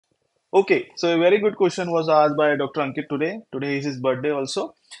Okay, so a very good question was asked by Dr. Ankit today. Today is his birthday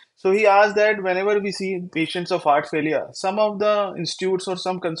also. So he asked that whenever we see patients of heart failure, some of the institutes or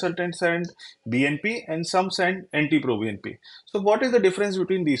some consultants send BNP and some send anti-pro-BNP. So what is the difference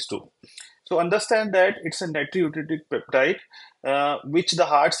between these two? So understand that it's a natriuretic peptide which the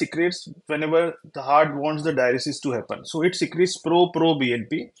heart secretes whenever the heart wants the diuresis to happen. So it secretes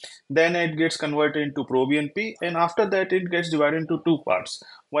pro-BNP, then it gets converted into pro-BNP, and after that it gets divided into two parts.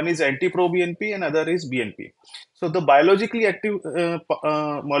 One is anti-pro-BNP and other is BNP. So the biologically active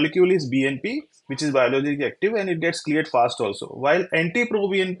molecule is BNP, which is biologically active and it gets cleared fast also. While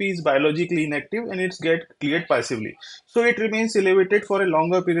anti-pro-BNP is biologically inactive and it's get cleared passively. So it remains elevated for a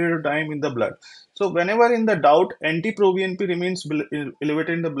longer period of time in the blood. So whenever in the doubt, anti-pro-BNP remains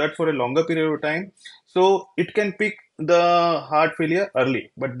elevated in the blood for a longer period of time. So it can pick the heart failure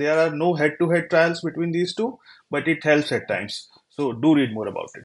early. But there are no head-to-head trials between these two, but it helps at times. So do read more about it.